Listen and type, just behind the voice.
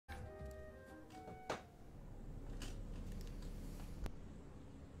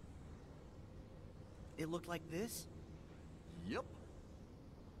It looked like this? Yep.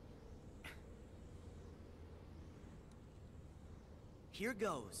 Here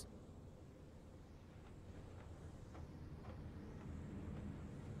goes.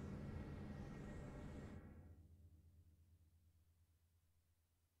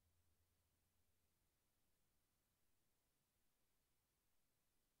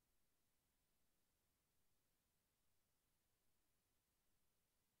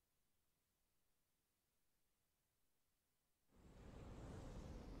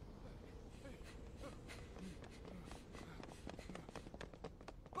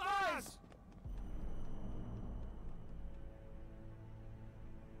 Buzz!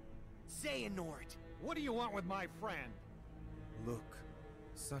 Xehanort! What do you want with my friend? Look,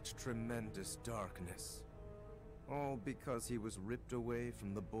 such tremendous darkness. All because he was ripped away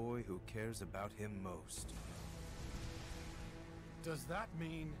from the boy who cares about him most. Does that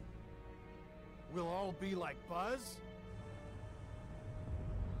mean we'll all be like Buzz?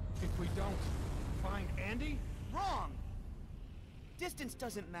 If we don't find Andy? Wrong! Distance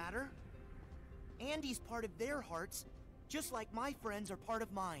doesn't matter. Andy's part of their hearts, just like my friends are part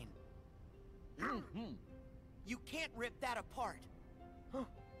of mine. You can't rip that apart. Huh.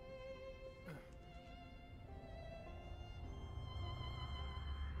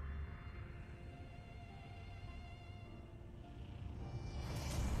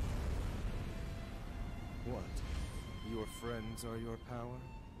 What? Your friends are your power?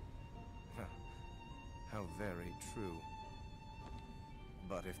 How very true.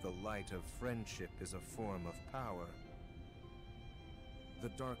 But if the light of friendship is a form of power, the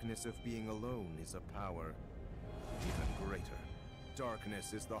darkness of being alone is a power even greater.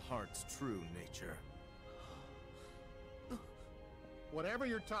 Darkness is the heart's true nature. Whatever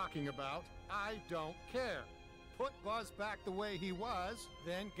you're talking about, I don't care. Put Buzz back the way he was,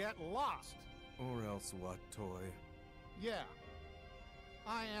 then get lost. Or else what, Toy? Yeah,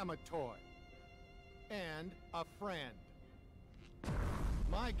 I am a toy. And a friend.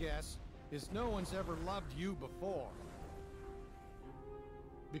 My guess is no one's ever loved you before.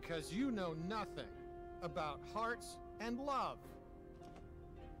 Because you know nothing about hearts and love.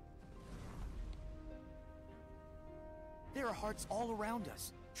 There are hearts all around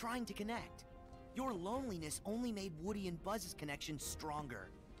us, trying to connect. Your loneliness only made Woody and Buzz's connection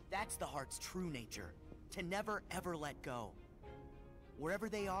stronger. That's the heart's true nature, to never ever let go. Wherever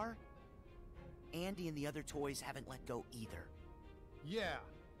they are, Andy and the other toys haven't let go either. Yeah,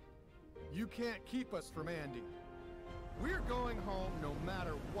 you can't keep us from Andy. We're going home no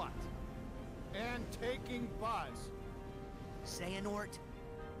matter what. And taking Buzz. Xehanort,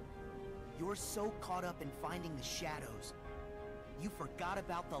 you're so caught up in finding the shadows, you forgot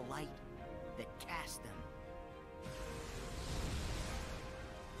about the light that cast them.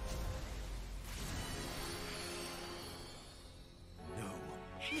 No.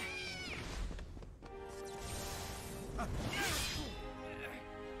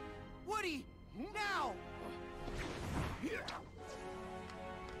 Woody! Now!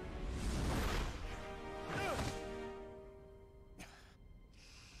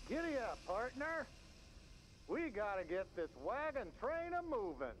 Giddy up, partner. We gotta get this wagon train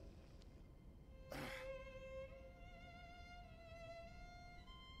a-moving.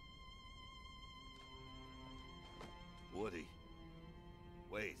 Woody.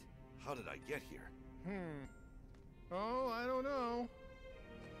 Wait, how did I get here? Oh, I don't know.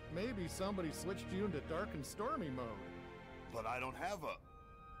 Maybe somebody switched you into dark and stormy mode. But I don't have a...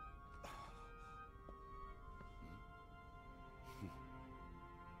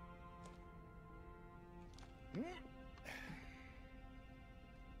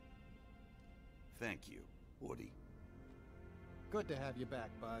 Thank you, Woody. Good to have you back,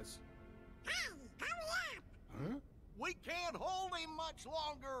 Buzz. Huh? We can't hold him much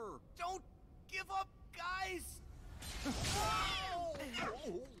longer! Don't give up, guys!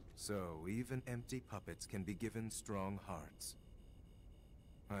 So, even empty puppets can be given strong hearts.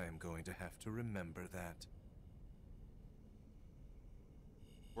 I am going to have to remember that.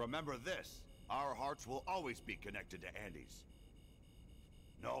 Remember this, our hearts will always be connected to Andy's.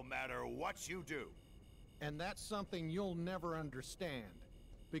 No matter what you do. And that's something you'll never understand.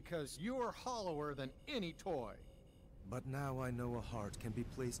 Because you're hollower than any toy. But now I know a heart can be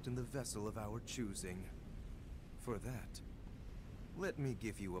placed in the vessel of our choosing. For that, let me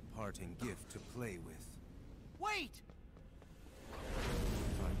give you a parting gift to play with. Wait!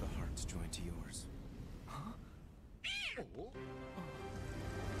 Find the heart's joined to yours. Huh?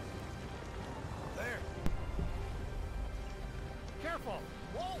 There! Careful!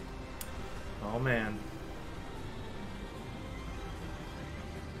 Whoa! Oh man.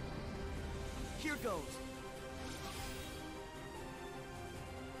 Here goes.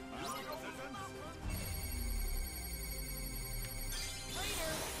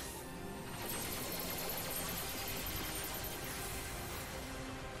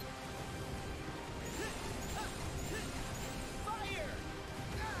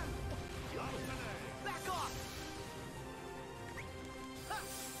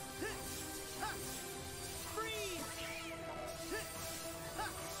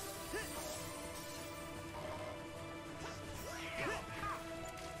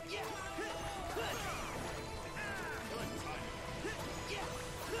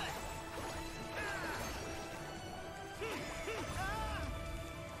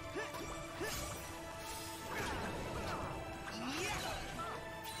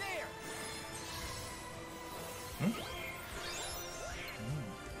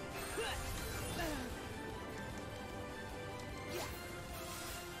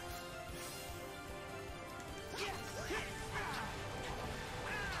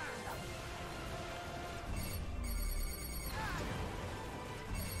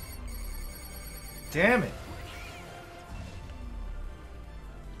 Damn it.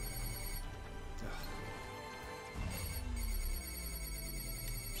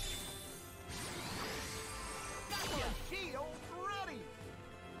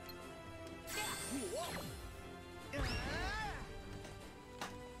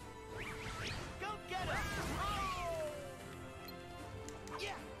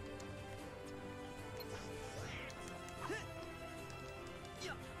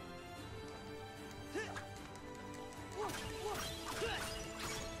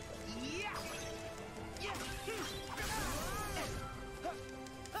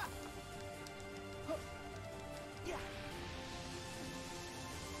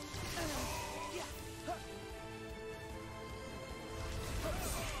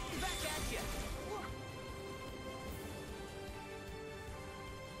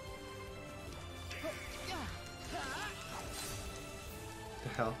 The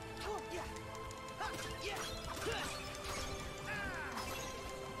hell?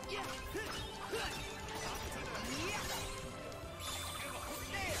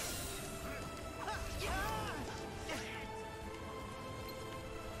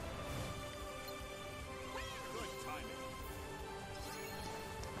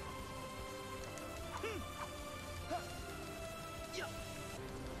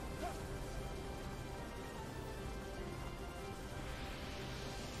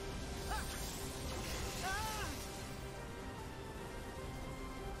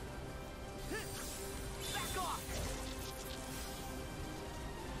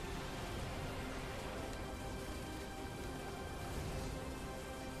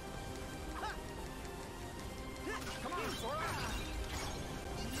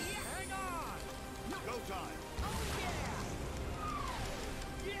 Go time.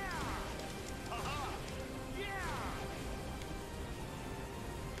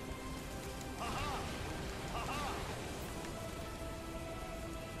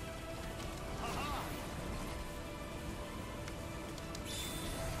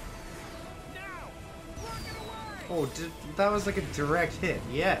 Oh, that was like a direct hit.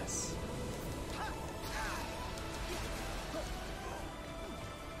 Yes.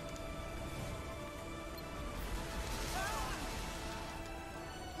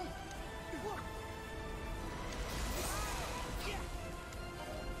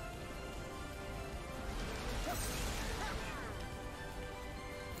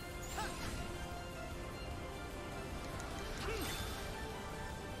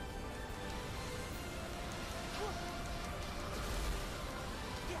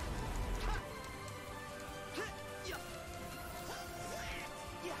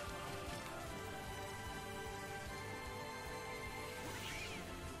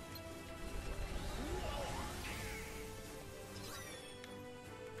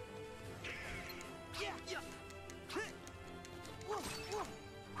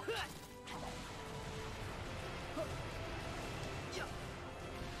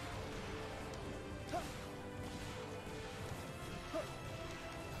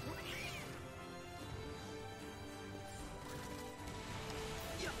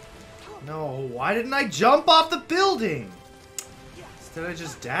 No, why didn't I jump off the building? Instead I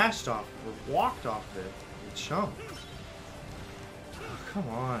just dashed off or walked off of it. You chump. Oh, come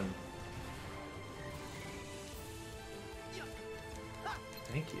on.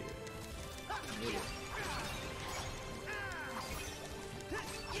 Thank you.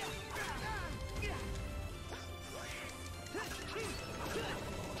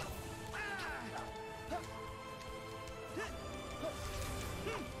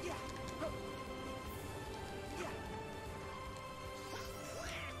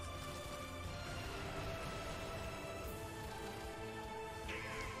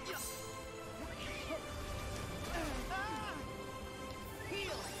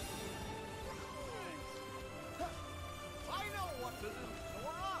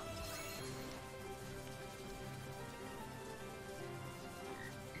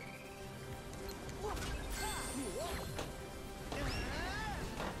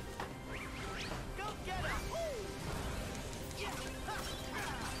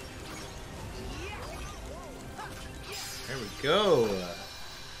 go.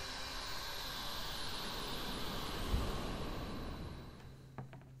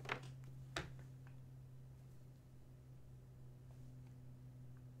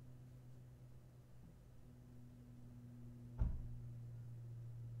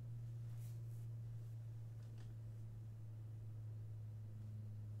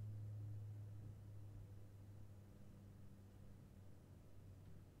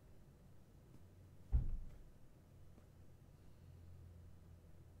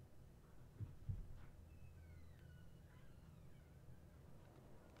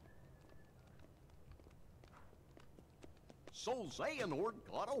 So Xehanort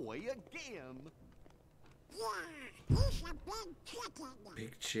got away again. Yeah, he's a big chicken.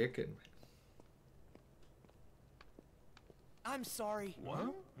 Big chicken. I'm sorry.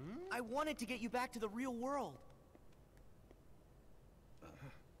 What? I wanted to get you back to the real world.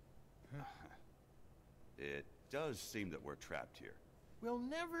 It does seem that we're trapped here. We'll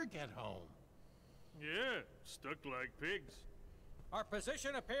never get home. Yeah, stuck like pigs. Our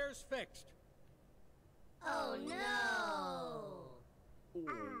position appears fixed. Oh no!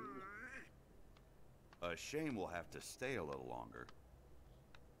 A shame we'll have to stay a little longer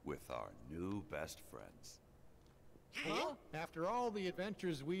with our new best friends. Huh? After all the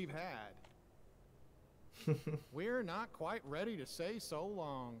adventures we've had, we're not quite ready to say so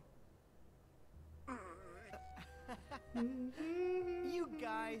long. You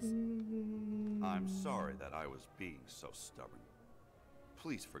guys. I'm sorry that I was being so stubborn.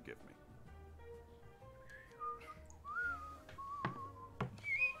 Please forgive me.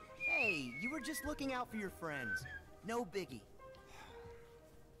 Hey, you were just looking out for your friends. No biggie.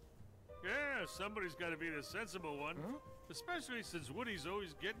 Yeah, somebody's got to be the sensible one. Huh? Especially since Woody's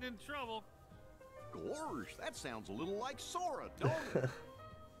always getting in trouble. Gorge, that sounds a little like Sora, don't it?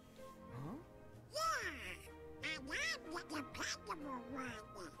 Yeah, and I'm the dependable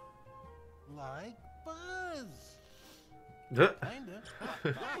one. Like Buzz. Kinda.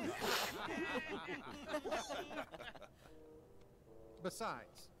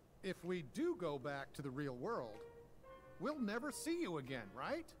 Besides, if we do go back to the real world, we'll never see you again,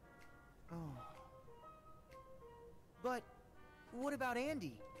 right? Oh. But what about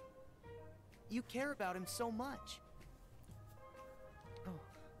Andy? You care about him so much. Oh.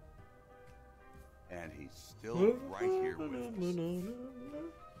 And he's still right here with us.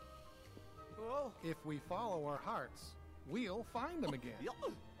 Whoa. If we follow our hearts, we'll find them again.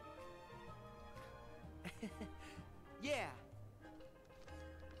 Yup. Yeah.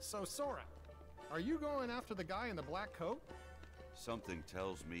 So, Sora, are you going after the guy in the black coat? Something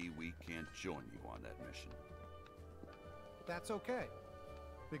tells me we can't join you on that mission. That's okay,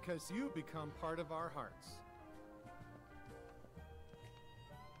 because you become part of our hearts.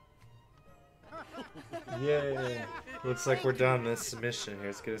 Yay. Looks like we're done this mission here.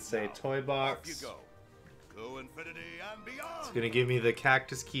 It's gonna say Now, toy Off you box. go. To infinity and beyond. It's gonna give me the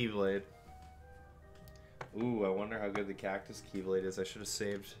cactus keyblade. Ooh, I wonder how good the cactus keyblade is. I should have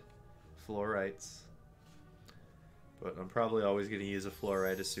saved fluorites. But I'm probably always gonna use a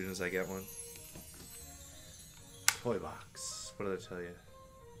fluorite as soon as I get one. Toy box. What did I tell you?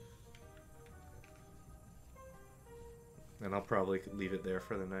 And I'll probably leave it there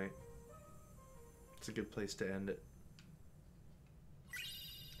for the night. It's a good place to end it.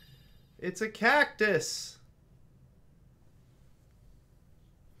 It's a cactus!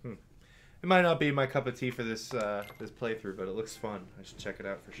 It might not be my cup of tea for this this playthrough, but it looks fun. I should check it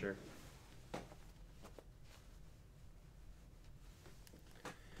out for sure.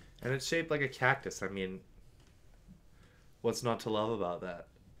 And it's shaped like a cactus. I mean, what's not to love about that?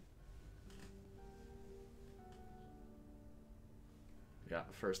 Yeah,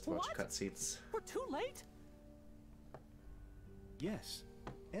 first bunch of cutscenes. We're too late? Yes.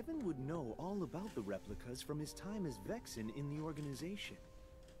 Evan would know all about the replicas from his time as Vexen in the organization.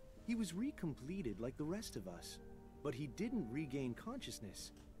 He was recompleted like the rest of us, but he didn't regain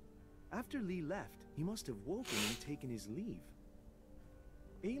consciousness. After Lee left, he must have woken and taken his leave.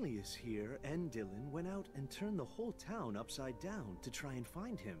 Alias here and Dylan went out and turned the whole town upside down to try and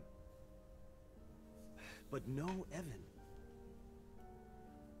find him. But no Evan.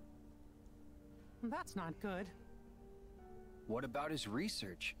 That's not good. What about his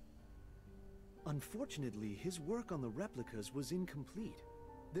research? Unfortunately, his work on the replicas was incomplete.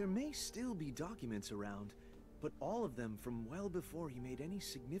 There may still be documents around, but all of them from well before he made any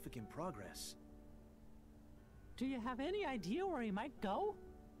significant progress. Do you have any idea where he might go?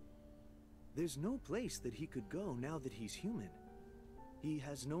 There's no place that he could go now that he's human. He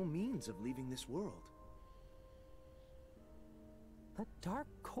has no means of leaving this world. The dark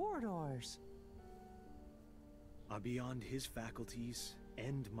corridors. are beyond his faculties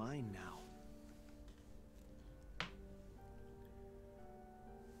and mine now.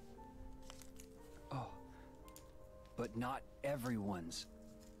 Oh, but not everyone's.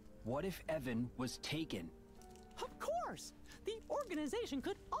 What if Evan was taken? Of course! The organization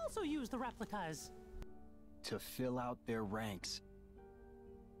could also use the replicas. To fill out their ranks.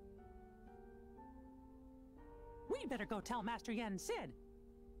 We'd better go tell Master Yen Sid.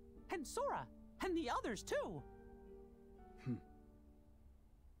 And Sora. And the others, too.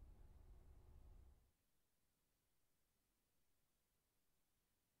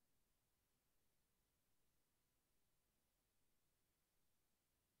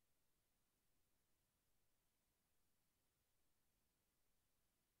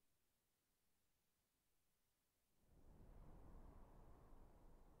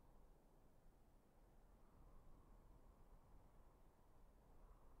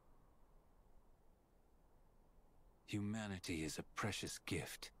 Humanity is a precious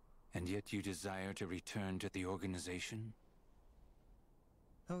gift, and yet you desire to return to the organization?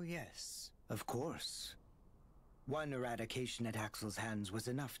 Oh yes, of course. One eradication at Axel's hands was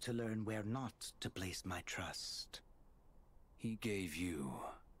enough to learn where not to place my trust. He gave you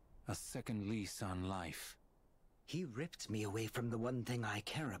a second lease on life. He ripped me away from the one thing I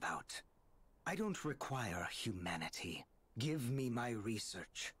care about. I don't require humanity. Give me my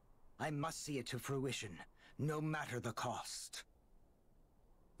research. I must see it to fruition, no matter the cost.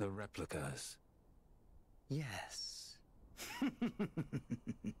 The replicas. Yes.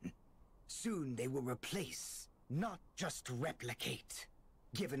 Soon they will replace, not just replicate.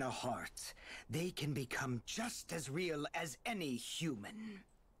 Given a heart, they can become just as real as any human.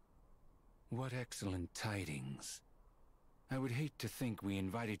 What excellent tidings. I would hate to think we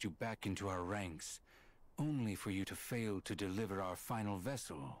invited you back into our ranks, only for you to fail to deliver our final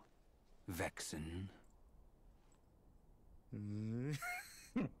vessel, Vexen.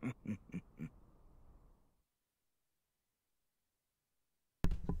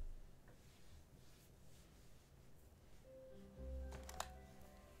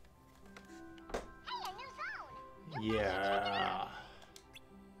 Yeah.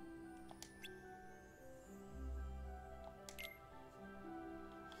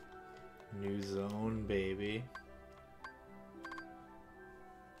 New zone, baby.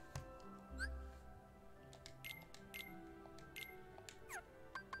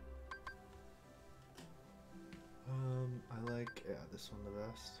 I like, yeah, this one the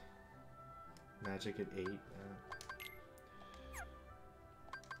best. Magic at 8.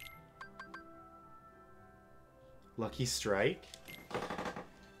 Lucky Strike?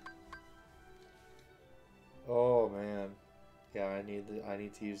 Oh man. Yeah, I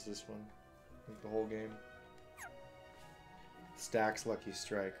need to use this one. Like the whole game. Stacks Lucky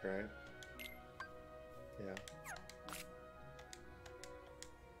Strike, right? Yeah.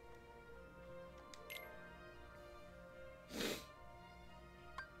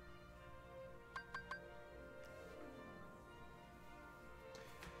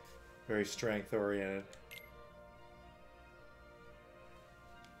 Very strength oriented.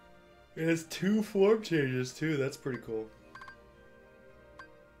 It has 2 form changes too, that's pretty cool.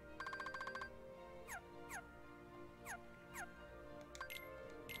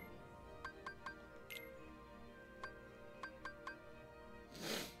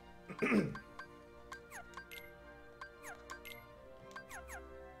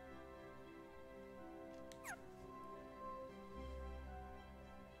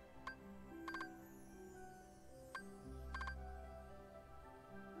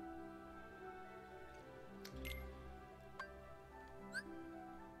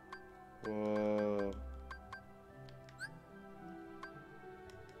 Whoa.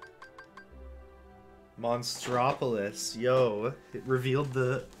 Monstropolis, yo! It revealed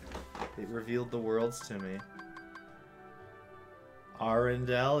the worlds to me.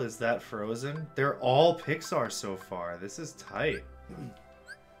 Arendelle, is that Frozen? They're all Pixar so far. This is tight.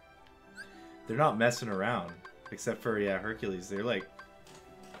 They're not messing around, except for yeah, Hercules. They're like,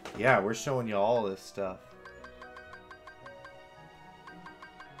 yeah, we're showing you all this stuff.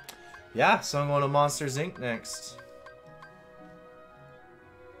 Yeah, so I'm going to Monsters Inc. next.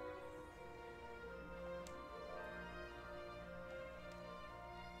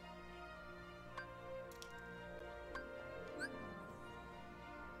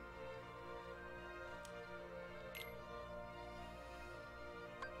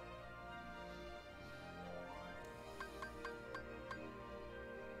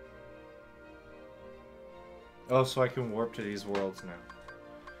 Oh, so I can warp to these worlds now.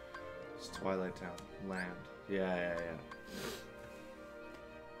 It's Twilight Town. Land. Yeah.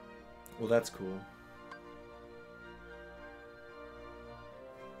 Well, that's cool.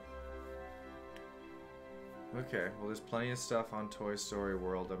 Okay, well there's plenty of stuff on Toy Story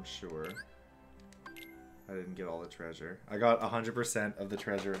World, I'm sure. I didn't get all the treasure. I got 100% of the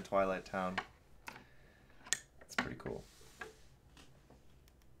treasure in Twilight Town. That's pretty cool.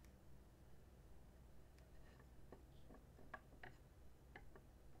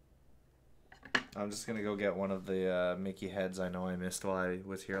 I'm just gonna go get one of the Mickey heads I know I missed while I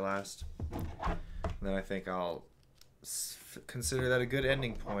was here last. And then I think I'll consider that a good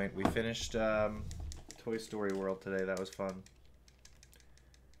ending point. We finished Toy Story World today. That was fun.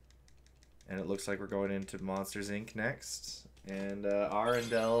 And it looks like we're going into Monsters, Inc. next. And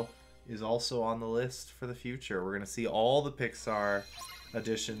Arendelle is also on the list for the future. We're going to see all the Pixar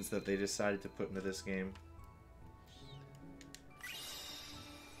additions that they decided to put into this game.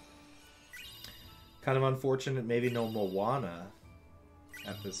 Kind of unfortunate, maybe no Moana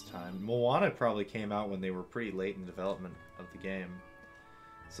at this time. Moana probably came out when they were pretty late in development of the game.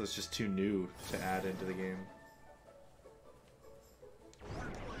 So it's just too new to add into the game.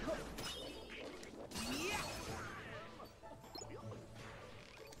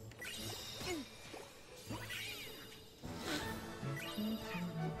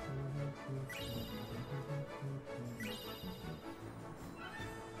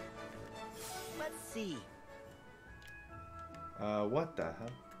 Let's see. What the hell?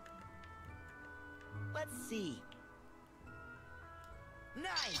 Let's see. 9.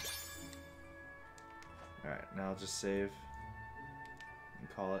 Alright, now I'll just save and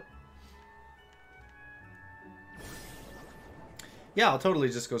call it. Yeah, I'll totally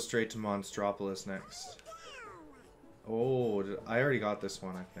just go straight to Monstropolis next. Oh, I already got this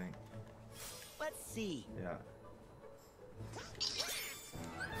one, I think. Let's see. Yeah.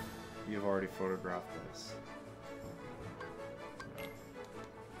 You've already photographed this.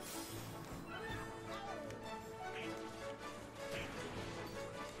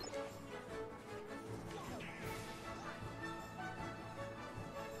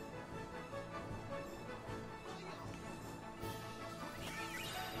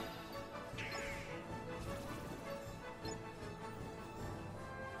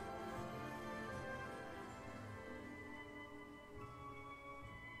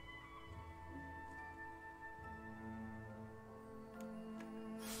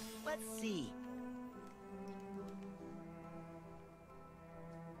 Let's see.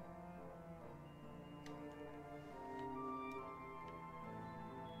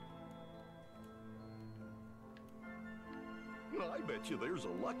 I bet you there's a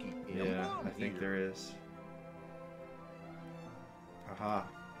lucky Yeah, M1 I think here. there is. Aha.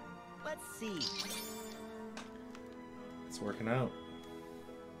 Let's see. It's working out.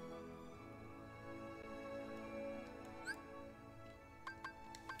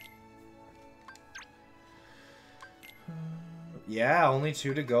 Yeah, only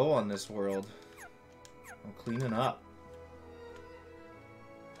 2 to go on this world. I'm cleaning up.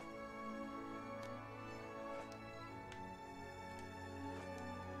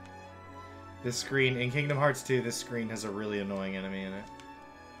 This screen, in Kingdom Hearts 2, this screen has a really annoying enemy in it.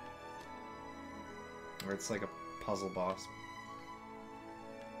 Where it's like a puzzle boss.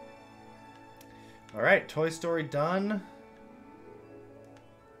 Alright, Toy Story done.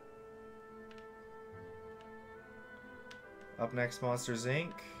 Up next, Monsters,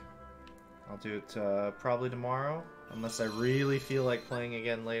 Inc. I'll do it probably tomorrow, unless I really feel like playing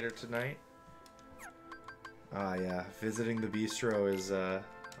again later tonight. Ah, yeah. Visiting the bistro is a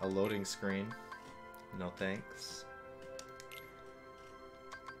loading screen. No thanks.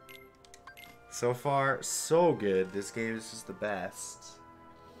 So far, so good. This game is just the best.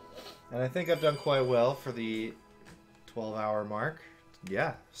 And I think I've done quite well for the 12-hour mark.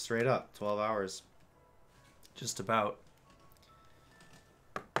 Yeah, straight up. 12 hours. Just about.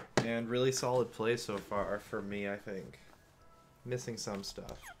 And really solid play so far for me, I think. Missing some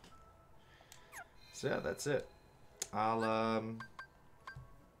stuff. So yeah, that's it. I'll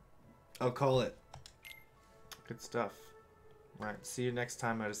call it. Good stuff. Alright, see you next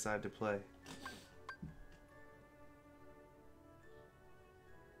time I decide to play.